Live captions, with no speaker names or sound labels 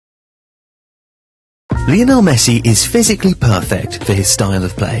Lionel Messi is physically perfect for his style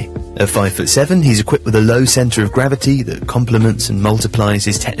of play. At 5'7", he's equipped with a low centre of gravity that complements and multiplies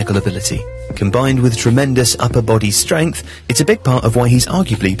his technical ability. Combined with tremendous upper body strength, it's a big part of why he's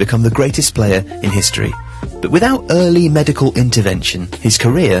arguably become the greatest player in history. But without early medical intervention, his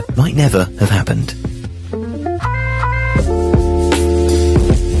career might never have happened.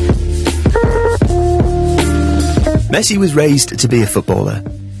 Messi was raised to be a footballer.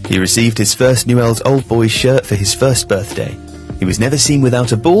 He received his first Newell's Old Boys shirt for his first birthday. He was never seen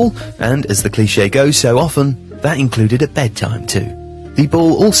without a ball, and as the cliché goes so often, that included at bedtime too. The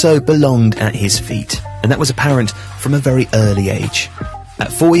ball also belonged at his feet, and that was apparent from a very early age.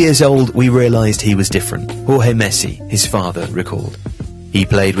 At 4 years old, we realised he was different, Jorge Messi, his father, recalled. He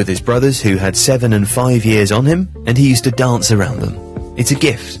played with his brothers, who had 7 and 5 years on him, and he used to dance around them. It's a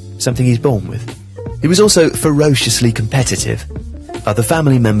gift, something he's born with. He was also ferociously competitive. Other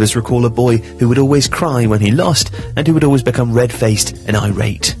family members recall a boy who would always cry when he lost and who would always become red-faced and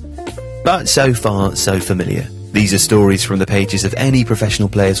irate. But so far, so familiar. These are stories from the pages of any professional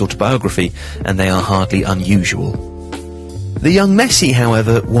player's autobiography, and they are hardly unusual. The young Messi,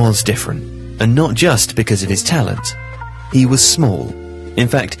 however, was different, and not just because of his talent. He was small. In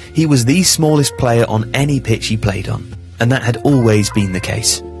fact, he was the smallest player on any pitch he played on, and that had always been the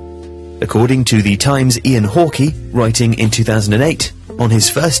case. According to the Times' Ian Hawkey, writing in 2008, on his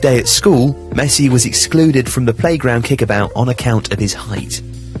first day at school, Messi was excluded from the playground kickabout on account of his height.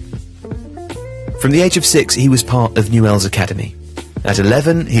 From the age of 6, he was part of Newell's academy. At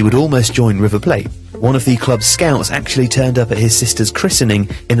 11, he would almost join River Plate. One of the club's scouts actually turned up at his sister's christening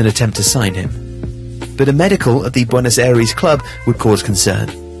in an attempt to sign him. But a medical at the Buenos Aires club would cause concern.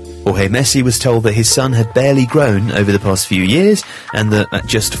 Jorge Messi was told that his son had barely grown over the past few years, and that at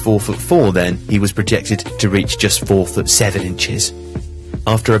just 4'4" then, he was projected to reach just 4'7" inches.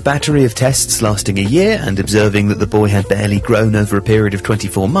 After a battery of tests lasting a year and observing that the boy had barely grown over a period of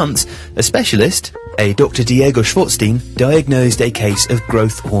 24 months, a specialist, a Dr. Diego Schwartzstein, diagnosed a case of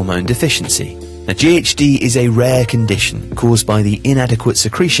growth hormone deficiency. Now, GHD is a rare condition caused by the inadequate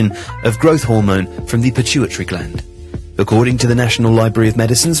secretion of growth hormone from the pituitary gland. According to the National Library of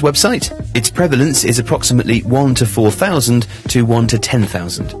Medicine's website, its prevalence is approximately 1 to 4,000 to 1 to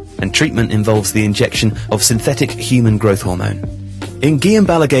 10,000, and treatment involves the injection of synthetic human growth hormone. In Guillaume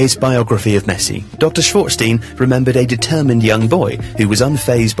Balaguer's biography of Messi, Dr. Schwartzstein remembered a determined young boy who was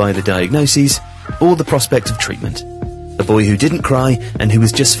unfazed by the diagnoses or the prospect of treatment. A boy who didn't cry and who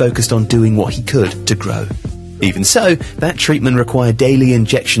was just focused on doing what he could to grow. Even so, that treatment required daily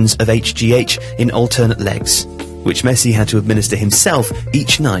injections of HGH in alternate legs, which Messi had to administer himself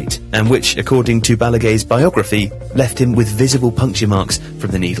each night, and which, according to Balaguer's biography, left him with visible puncture marks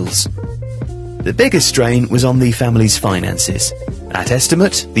from the needles. The biggest strain was on the family's finances. At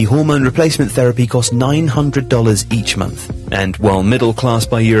estimate, the hormone replacement therapy cost $900 each month, and while middle class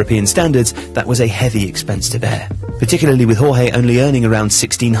by European standards, that was a heavy expense to bear, particularly with Jorge only earning around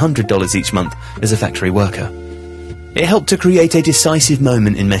 $1,600 each month as a factory worker. It helped to create a decisive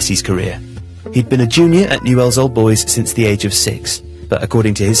moment in Messi's career. He'd been a junior at Newell's Old Boys since the age of 6, but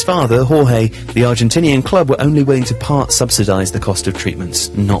according to his father, Jorge, the Argentinian club were only willing to part subsidise the cost of treatments,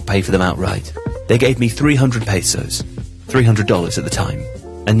 not pay for them outright. They gave me 300 pesos, $300 at the time,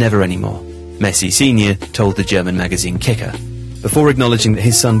 and never any more, Messi Sr. told the German magazine Kicker, before acknowledging that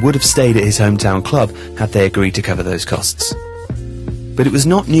his son would have stayed at his hometown club had they agreed to cover those costs. But it was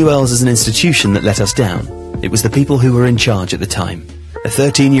not Newell's as an institution that let us down. It was the people who were in charge at the time. A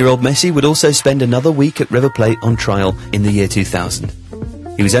 13-year-old Messi would also spend another week at River Plate on trial in the year 2000.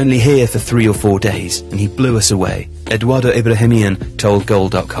 He was only here for 3 or 4 days, and he blew us away, Eduardo Ibrahimian told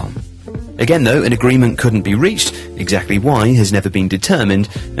Goal.com. Again though, an agreement couldn't be reached, exactly why has never been determined,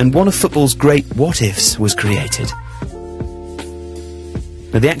 and one of football's great what-ifs was created.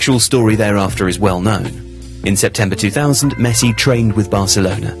 Now, the actual story thereafter is well known. In September 2000, Messi trained with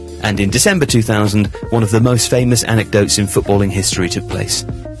Barcelona, and in December 2000, one of the most famous anecdotes in footballing history took place.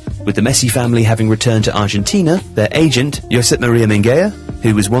 With the Messi family having returned to Argentina, their agent, Josep Maria Minguella,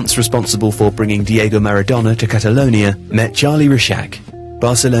 who was once responsible for bringing Diego Maradona to Catalonia, met Charlie Reixach,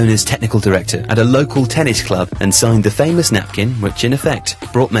 Barcelona's technical director, at a local tennis club and signed the famous napkin which in effect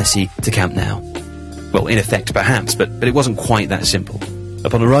brought Messi to Camp Nou. Well, in effect perhaps, but it wasn't quite that simple.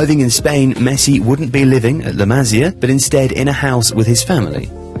 Upon arriving in Spain, Messi wouldn't be living at La Masia, but instead in a house with his family.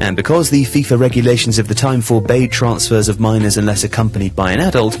 And because the FIFA regulations of the time forbade transfers of minors unless accompanied by an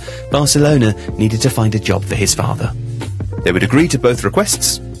adult, Barcelona needed to find a job for his father. They would agree to both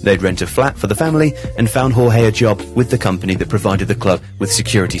requests. They'd rent a flat for the family and found Jorge a job with the company that provided the club with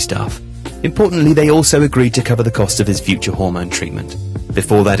security staff. Importantly, they also agreed to cover the cost of his future hormone treatment.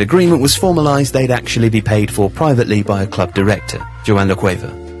 Before that agreement was formalised, they'd actually be paid for privately by a club director, Joan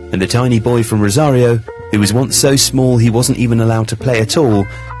Lacueva, and the tiny boy from Rosario, who was once so small he wasn't even allowed to play at all,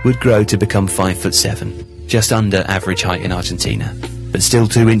 would grow to become 5'7", just under average height in Argentina, but still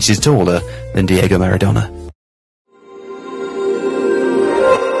 2 inches taller than Diego Maradona.